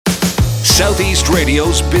Southeast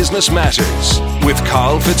Radio's Business Matters with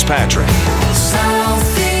Carl Fitzpatrick.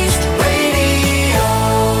 Southeast Radio.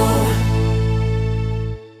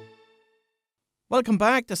 Welcome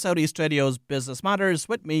back to Southeast Radio's Business Matters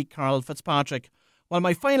with me, Carl Fitzpatrick. Well,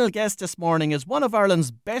 my final guest this morning is one of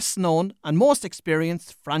Ireland's best known and most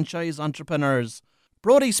experienced franchise entrepreneurs.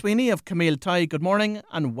 Brodie Sweeney of Camille Thai, good morning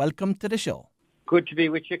and welcome to the show. Good to be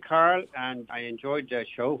with you, Carl, and I enjoyed the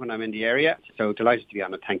show when I'm in the area, so delighted to be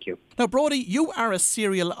on it. Thank you. Now, Brodie, you are a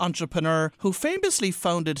serial entrepreneur who famously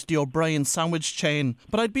founded the O'Brien sandwich chain,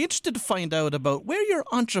 but I'd be interested to find out about where your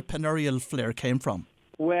entrepreneurial flair came from.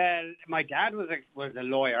 Well, my dad was a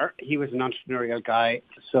lawyer. He was an entrepreneurial guy,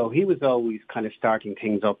 so he was always kind of starting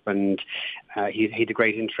things up, and he had a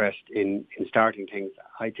great interest in starting things.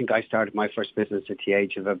 I think I started my first business at the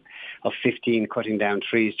age of 15, cutting down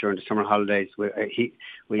trees during the summer holidays.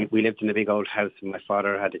 We lived in a big old house, and my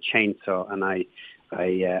father had a chainsaw, and I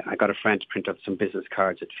got a friend to print up some business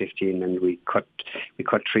cards at 15, and we cut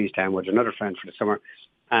trees down with another friend for the summer.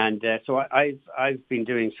 And so I've been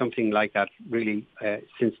doing something like that really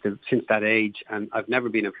since that age, and I've never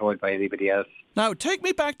been employed by anybody else. Now, take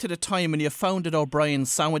me back to the time when you founded O'Brien's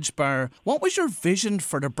Sandwich Bar. What was your vision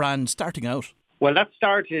for the brand starting out? Well, I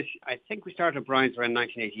think we started O'Brien's around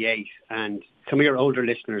 1988, and some of your older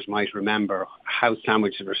listeners might remember how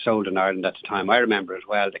sandwiches were sold in Ireland at the time. I remember it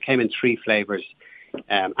well. They came in 3 flavours,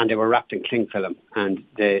 and they were wrapped in cling film. And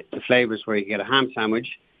the flavours were you could get a ham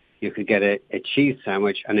sandwich, you could get a cheese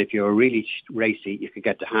sandwich, and if you were really racy, you could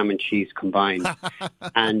get the ham and cheese combined.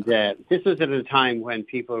 And this was at a time when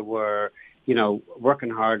people were, working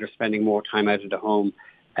hard or spending more time out of the home.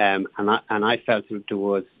 And I felt that there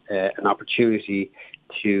was an opportunity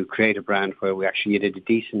to create a brand where we actually did a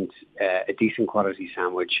decent quality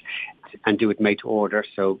sandwich and do it made to order,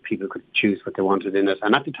 so people could choose what they wanted in it.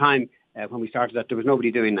 And at the time, when we started that, there was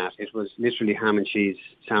nobody doing that. It was literally ham and cheese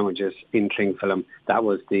sandwiches in cling film. That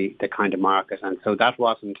was the kind of market. And so that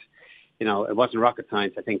wasn't, it wasn't rocket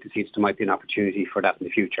science, I think, to see if there might be an opportunity for that in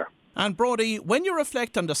the future. And Brodie, when you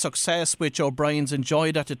reflect on the success which O'Brien's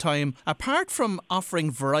enjoyed at the time, apart from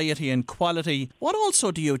offering variety and quality, what also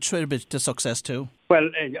do you attribute the success to? Well,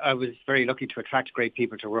 I was very lucky to attract great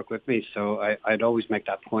people to work with me, so I'd always make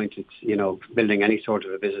that point. It's, building any sort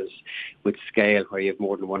of a business with scale where you have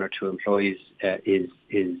more than 1 or 2 employees is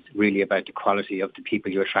really about the quality of the people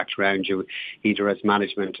you attract around you, either as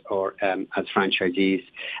management or as franchisees.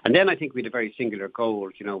 And then I think we had a very singular goal.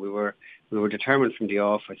 We were determined from the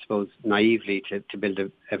off, I suppose, naively to build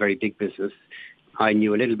a very big business. I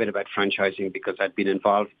knew a little bit about franchising because I'd been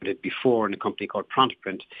involved with it before in a company called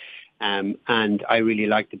Prontoprint. And I really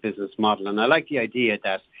liked the business model. And I liked the idea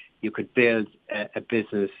that you could build a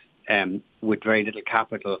business with very little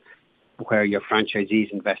capital where your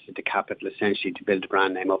franchisees invested the capital essentially to build the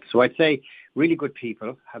brand name up. So I'd say really good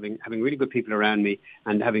people, having really good people around me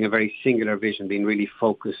and having a very singular vision, being really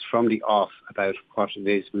focused from the off about what it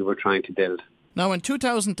is we were trying to build. Now, in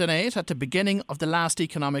 2008, at the beginning of the last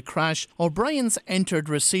economic crash, O'Brien's entered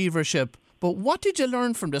receivership. But what did you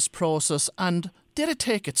learn from this process, and did it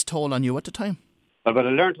take its toll on you at the time? Well, what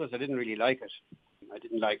I learned was I didn't really like it. I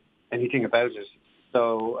didn't like anything about it.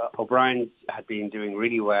 So O'Brien's had been doing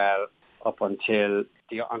really well up until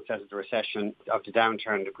the onset of the recession, of the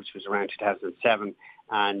downturn, which was around 2007.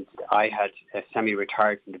 And I had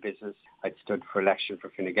semi-retired from the business. I'd stood for election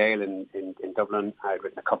for Fine Gael in Dublin. I'd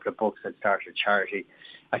written a couple of books. I'd started a charity.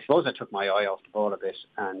 I suppose I took my eye off the ball a bit.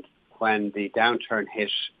 And when the downturn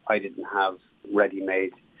hit, I didn't have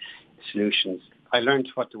ready-made solutions. I learned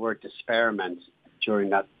what the word despair meant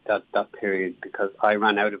during that period because I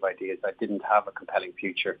ran out of ideas. I didn't have a compelling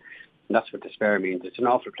future. And that's what despair means. It's an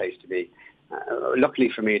awful place to be. Luckily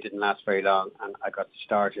for me, it didn't last very long, and I got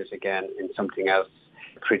started again in something else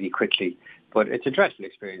pretty quickly. But it's a dreadful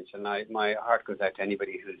experience, and my heart goes out to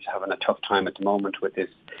anybody who's having a tough time at the moment with this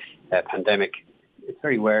pandemic. It's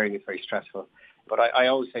very wearing, it's very stressful. But I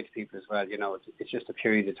always say to people as well, it's just a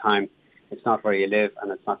period of time. It's not where you live,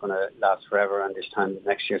 and it's not going to last forever. And this time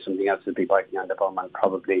next year, something else will be biting on the bum, and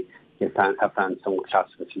probably you'll have found some class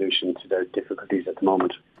of a solution to the difficulties at the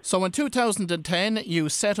moment. So in 2010, you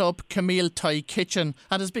set up Camille Thai Kitchen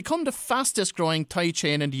and has become the fastest growing Thai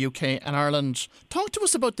chain in the UK and Ireland. Talk to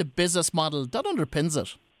us about the business model that underpins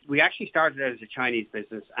it. We actually started out as a Chinese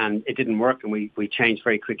business, and it didn't work, and we changed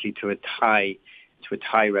very quickly to a Thai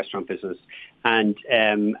restaurant business. And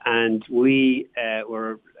we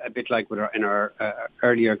were a bit like in our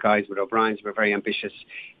earlier guys with O'Brien's. We're very ambitious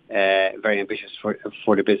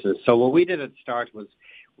for the business. So what we did at the start was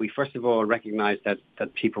we first of all recognized that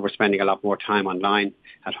people were spending a lot more time online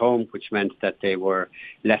at home, which meant that they were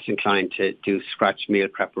less inclined to do scratch meal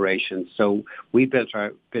preparations. So we built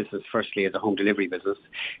our business firstly as a home delivery business.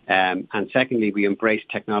 And secondly, we embraced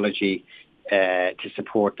technology to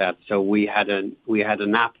support that. So we had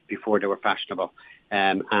an app before they were fashionable.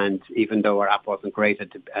 And even though our app wasn't great at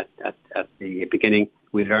the beginning,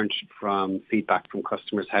 we learned from feedback from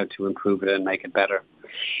customers how to improve it and make it better.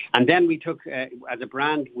 And then we took, as a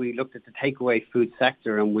brand, we looked at the takeaway food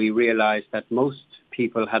sector, and we realized that most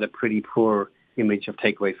people had a pretty poor image of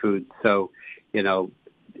takeaway food. So,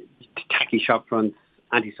 tacky shop fronts,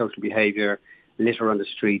 antisocial behavior, litter on the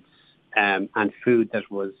streets, and food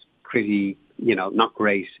that was pretty, not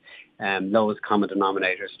great. Lowest common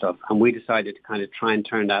denominator stuff. And we decided to kind of try and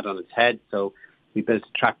turn that on its head. So we built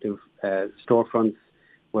attractive storefronts.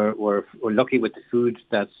 We're lucky with the food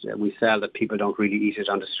that we sell that people don't really eat it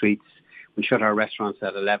on the streets. We shut our restaurants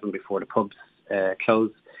at 11 before the pubs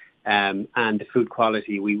close. And the food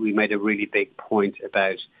quality, we made a really big point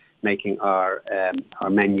about making our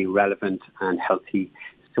menu relevant and healthy.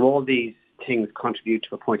 So all these things contribute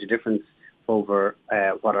to a point of difference over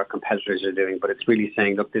what our competitors are doing, but it's really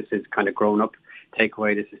saying, look, this is kind of grown up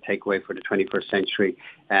takeaway. This is takeaway for the 21st century,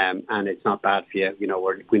 and it's not bad for you.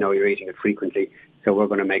 We know you're eating it frequently, so we're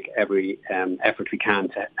going to make every effort we can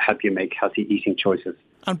to help you make healthy eating choices.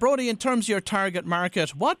 And Brodie, in terms of your target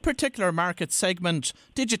market, what particular market segment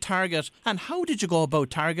did you target, and how did you go about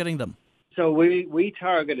targeting them? So we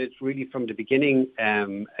targeted really from the beginning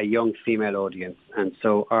a young female audience, and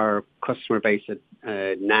so our customer base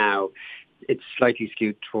now, it's slightly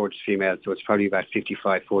skewed towards females, so it's probably about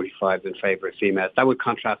 55-45 in favour of females. That would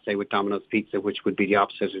contrast, say, with Domino's Pizza, which would be the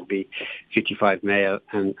opposite. It would be 55 male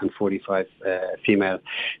and 45 female.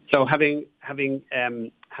 So having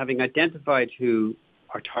identified who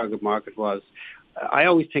our target market was, I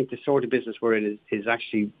always think the sort of business we're in is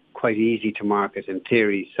actually quite easy to market in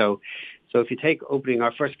theory. So if you take opening,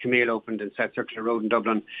 our first Camille opened in South Circular Road in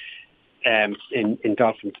Dublin, in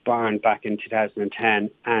Dolphin's Barn back in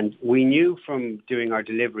 2010, and we knew from doing our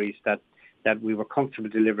deliveries that we were comfortable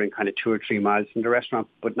delivering kind of 2 or 3 miles from the restaurant,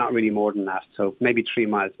 but not really more than that, so maybe 3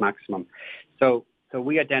 miles maximum. So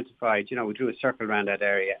we identified, we drew a circle around that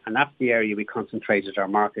area, and that's the area we concentrated our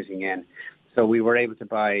marketing in. So we were able to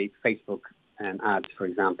buy Facebook ads, for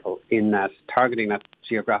example, in that, targeting that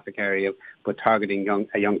geographic area, but targeting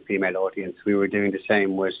a young female audience. We were doing the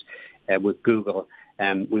same with Google.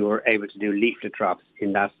 We were able to do leaflet drops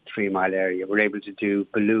in that 3 mile area. We were able to do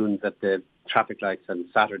balloons at the traffic lights on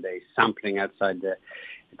Saturdays, sampling outside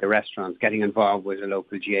the restaurants, getting involved with a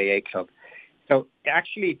local GAA club. So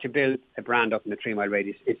actually to build a brand up in the 3 mile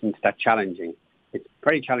radius isn't that challenging. It's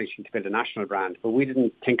very challenging to build a national brand, but we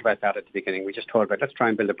didn't think about that at the beginning. We just thought about, let's try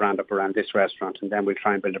and build a brand up around this restaurant, and then we'll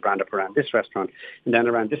try and build a brand up around this restaurant, and then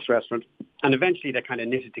around this restaurant. And eventually they kind of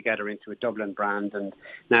knitted together into a Dublin brand, and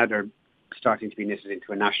now they're starting to be knitted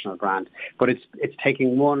into a national brand. But it's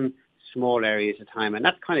taking one small area at a time, and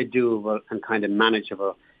that's kind of doable and kind of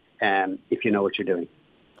manageable if you know what you're doing.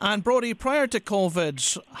 And Brodie, prior to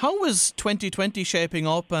COVID, how was 2020 shaping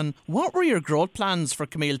up, and what were your growth plans for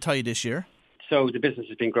Camille Thai this year? So the business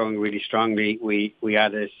has been growing really strongly. We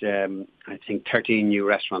added, I think, 13 new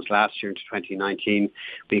restaurants last year into 2019.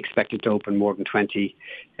 We expected to open more than 20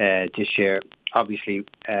 this year. Obviously,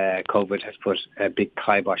 COVID has put a big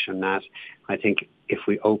kibosh on that. I think if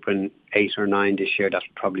we open 8 or 9 this year, that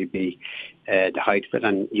would probably be the height of it.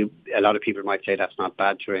 And a lot of people might say that's not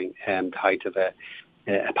bad during the height of a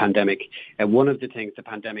pandemic. One of the things the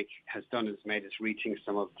pandemic has done is made us rethink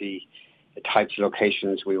some of the types of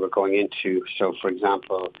locations we were going into. So, for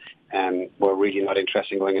example, we're really not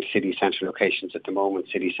interested in going into city centre locations at the moment.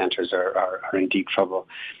 City centres are in deep trouble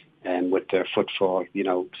with their footfall.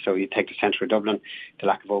 So you take the centre of Dublin, the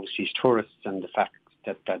lack of overseas tourists, and the fact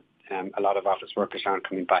that a lot of office workers aren't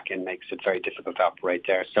coming back in makes it very difficult to operate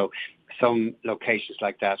there. So some locations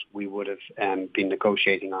like that we would have been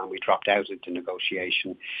negotiating on. We dropped out of the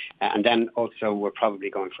negotiation. And then also we're probably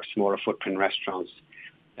going for smaller footprint restaurants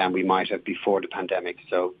than we might have before the pandemic.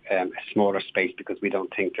 So a smaller space, because we don't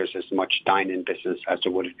think there's as much dine-in business as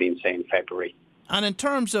there would have been, say, in February. And in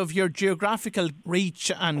terms of your geographical reach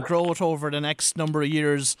and growth over the next number of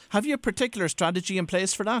years, have you a particular strategy in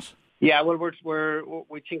place for that? Yeah, well,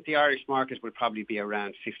 we think the Irish market will probably be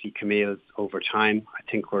around 50 Camilles over time. I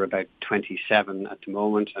think we're about 27 at the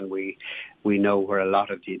moment, and we know where a lot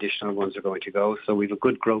of the additional ones are going to go. So we have a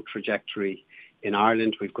good growth trajectory in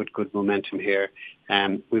Ireland. We've got good momentum here.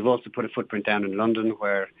 We've also put a footprint down in London,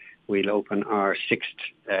 where we'll open our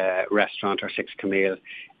 6th restaurant, our 6th Camille,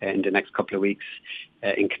 in the next couple of weeks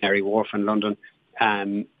in Canary Wharf in London.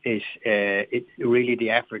 It really,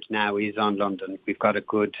 the effort now is on London. We've got a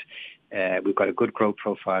good growth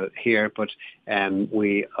profile here, but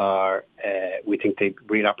we think the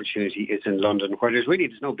real opportunity is in London, where there's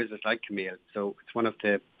no business like Camille. So it's one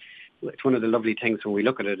of the lovely things when we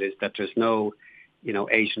look at it is that there's no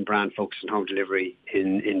Asian brand focused on home delivery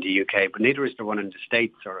in the UK, but neither is there one in the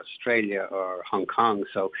States or Australia or Hong Kong.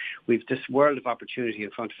 So we've this world of opportunity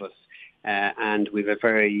in front of us, and we've a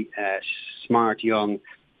very smart young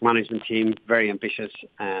management team, very ambitious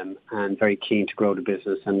and very keen to grow the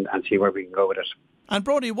business and see where we can go with it. And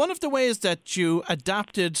Brodie, one of the ways that you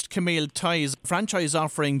adapted Camille Ties franchise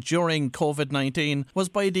offering during COVID-19 was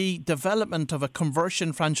by the development of a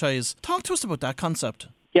conversion franchise. Talk to us about that concept.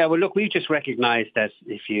 Yeah, well, look, we've just recognised that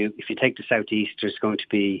if you take the Southeast, there's going to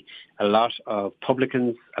be a lot of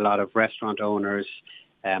publicans, a lot of restaurant owners,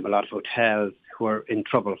 a lot of hotels who are in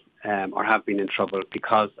trouble or have been in trouble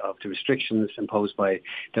because of the restrictions imposed by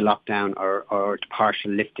the lockdown or the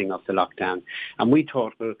partial lifting of the lockdown. And we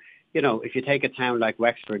thought, well, if you take a town like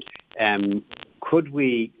Wexford, could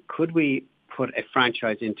we put a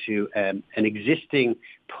franchise into an existing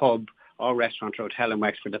pub or restaurant or hotel in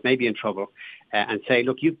Wexford that may be in trouble and say,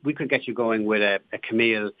 look, we could get you going with a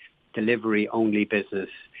Camille delivery-only business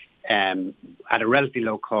at a relatively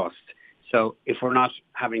low cost. So if we're not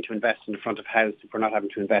having to invest in the front of house, if we're not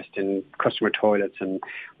having to invest in customer toilets and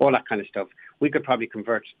all that kind of stuff, we could probably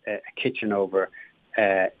convert a kitchen over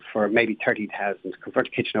for maybe 30,000, convert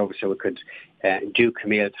the kitchen over so we could do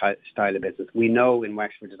Camille style of business. We know in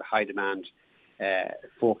Wexford there's a high demand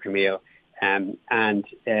for Camille.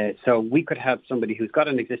 So we could have somebody who's got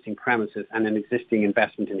an existing premises and an existing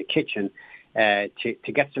investment in a kitchen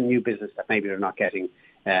to get some new business that maybe they're not getting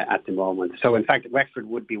at the moment. So in fact, Wexford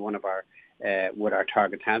would be one of our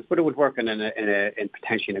target towns, but it would work in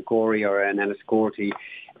potentially in a Gorey or an Enniscorthy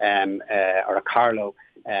or a Carlow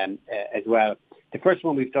as well. The first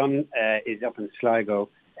one we've done is up in Sligo.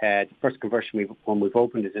 The first conversion we've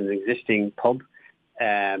opened is in an existing pub.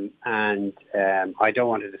 And I don't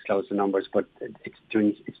want to disclose the numbers, but it's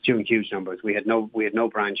doing huge numbers. We had no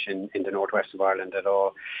branch in the northwest of Ireland at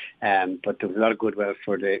all, but there was a lot of goodwill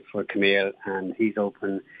for Camille, and he's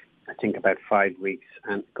open, I think, about 5 weeks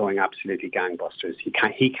and going absolutely gangbusters. He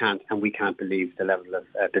can't, and we can't believe the level of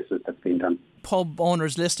business that's been done. Pub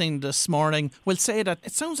owners listening this morning will say that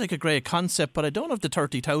it sounds like a great concept, but I don't have the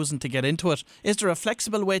 30,000 to get into it. Is there a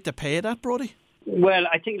flexible way to pay that, Brodie? Well,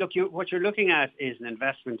 I think, look, what you're looking at is an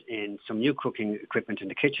investment in some new cooking equipment in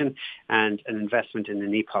the kitchen and an investment in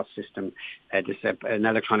an EPOS system, an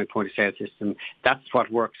electronic point-of-sale system. That's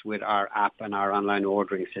what works with our app and our online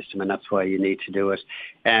ordering system, and that's why you need to do it.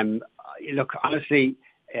 Look, honestly,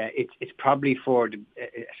 it's probably for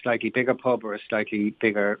a slightly bigger pub or a slightly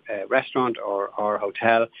bigger restaurant or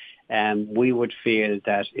hotel. We would feel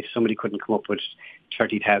that if somebody couldn't come up with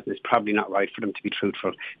 30,000, it's probably not right for them, to be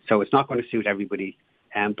truthful. So it's not going to suit everybody.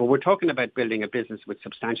 But we're talking about building a business with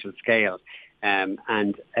substantial scale, and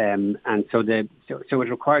so it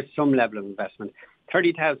requires some level of investment.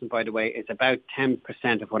 30,000, by the way, is about 10%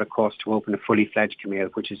 of what it costs to open a fully fledged Camille,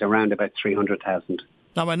 which is around about 300,000.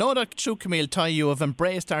 Now, I know that through Camille Tie you have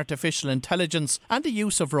embraced artificial intelligence and the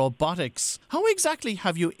use of robotics. How exactly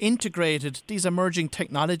have you integrated these emerging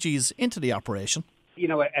technologies into the operation?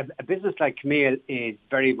 A business like Camille is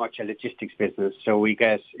very much a logistics business. So we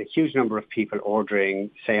get a huge number of people ordering,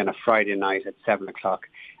 say, on a Friday night at 7 o'clock.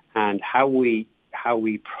 And how we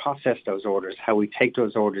process those orders, how we take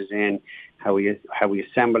those orders in, how we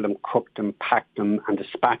assemble them, cook them, pack them, and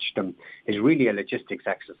dispatch them is really a logistics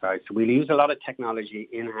exercise. So we'll use a lot of technology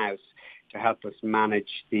in-house to help us manage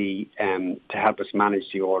the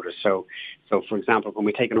orders. So for example, when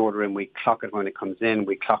we take an order in, we clock it when it comes in,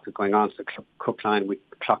 we clock it going on to the cook line, we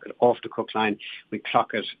clock it off the cook line, we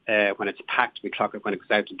clock it when it's packed, we clock it when it goes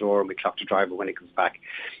out the door, and we clock the driver when he comes back.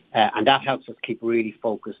 And that helps us keep really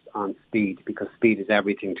focused on speed, because speed is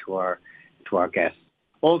everything to our guests.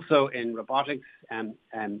 Also in robotics,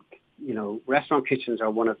 restaurant kitchens are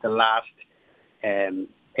one of the last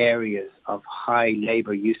areas of high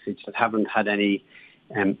labour usage that haven't had any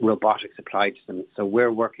robotics applied to them. So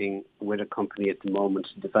we're working with a company at the moment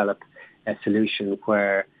to develop a solution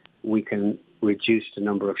where we can reduce the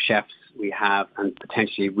number of chefs we have and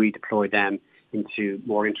potentially redeploy them into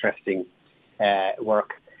more interesting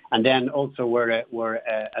work. And then also we're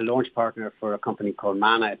a launch partner for a company called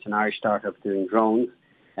Mana. It's an Irish startup doing drones.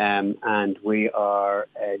 And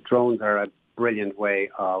drones are a brilliant way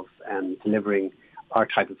of delivering our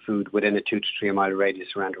type of food within a 2 to 3 mile radius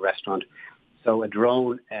around a restaurant. So a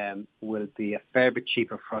drone will be a fair bit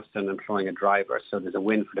cheaper for us than employing a driver. So there's a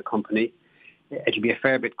win for the company. it'll be a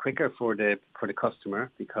fair bit quicker for the customer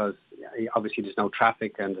because obviously there's no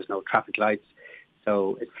traffic and there's no traffic lights.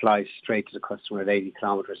 So it flies straight to the customer at 80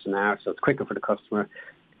 kilometres an hour. So it's quicker for the customer.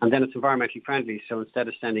 And then it's environmentally friendly. So instead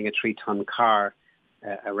of sending a 3-ton car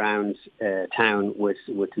around town with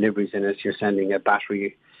deliveries in it, you're sending a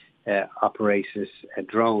battery operated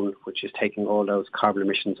drone, which is taking all those carbon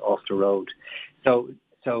emissions off the road. So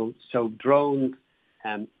drones,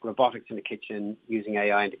 robotics in the kitchen, using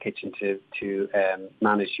AI in the kitchen to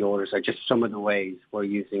manage the orders are just some of the ways we're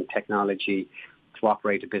using technology to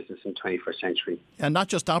operate a business in the 21st century. And not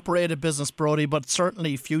just operate a business, Brodie, but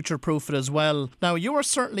certainly future-proof it as well. Now, you are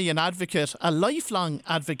certainly an advocate, a lifelong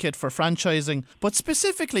advocate for franchising, but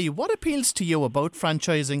specifically, what appeals to you about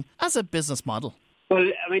franchising as a business model? Well,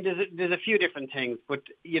 I mean, there's a few different things, but,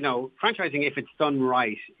 franchising, if it's done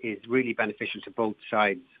right, is really beneficial to both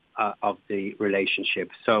sides of the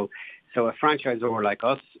relationship. So a franchisor like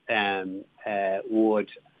us would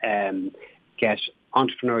get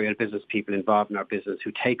entrepreneurial business people involved in our business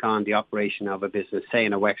who take on the operation of a business, say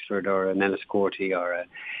in a Wexford or an Enniscorthy or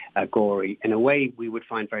a Gorey, in a way we would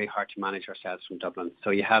find very hard to manage ourselves from Dublin.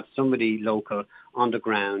 So you have somebody local on the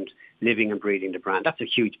ground living and breathing the brand. That's a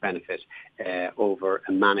huge benefit over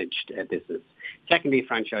a managed business. Secondly, a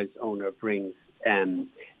franchise owner brings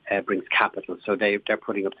capital. So they're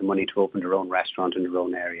putting up the money to open their own restaurant in their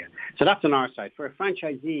own area. So that's on our side. For a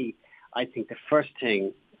franchisee, I think the first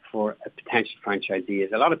thing for a potential franchisee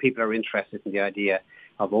is a lot of people are interested in the idea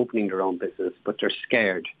of opening their own business, but they're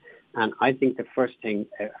scared. And I think the first thing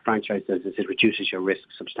a franchise does is it reduces your risk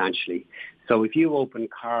substantially. So if you open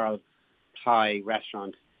Carl's Thai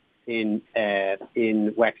restaurant in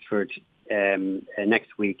Wexford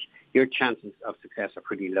next week, your chances of success are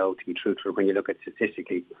pretty low, to be truthful, when you look at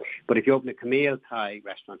statistically. But if you open a Camille Thai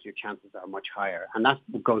restaurant, your chances are much higher. And that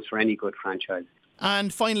goes for any good franchise.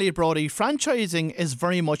 And finally, Brodie, franchising is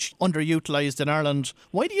very much underutilised in Ireland.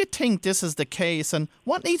 Why do you think this is the case, and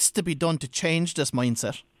what needs to be done to change this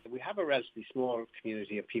mindset? We have a relatively small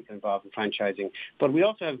community of people involved in franchising, but we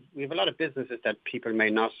have a lot of businesses that people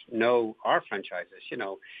may not know are franchises.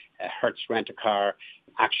 Hertz Rent-A-Car,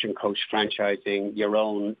 Action Coach franchising, your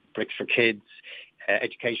own Bricks for Kids,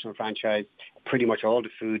 educational franchise, pretty much all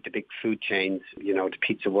the big food chains, the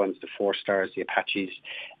Pizza Ones, the 4 Stars, the Apaches,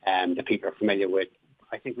 that people are familiar with.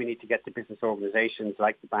 I think we need to get the business organisations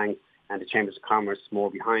like the banks and the Chambers of Commerce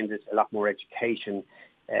more behind it, a lot more education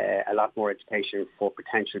for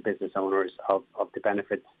potential business owners of the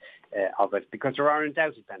benefits of it, because there are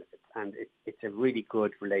undoubted benefits, and it's a really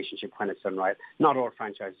good relationship when it's done right. Not all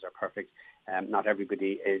franchises are perfect. Not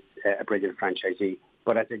everybody is a brilliant franchisee,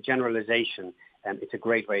 but as a generalisation, it's a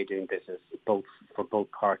great way of doing business, for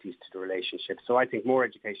both parties to the relationship. So I think more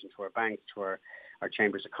education to our banks, to our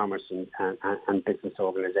Chambers of Commerce and business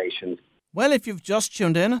organisations. Well, if you've just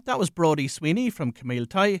tuned in, that was Brodie Sweeney from Camille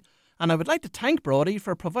Thai, and I would like to thank Brodie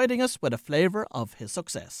for providing us with a flavour of his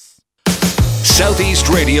success. Southeast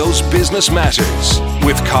Radio's Business Matters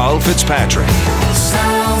with Carl Fitzpatrick.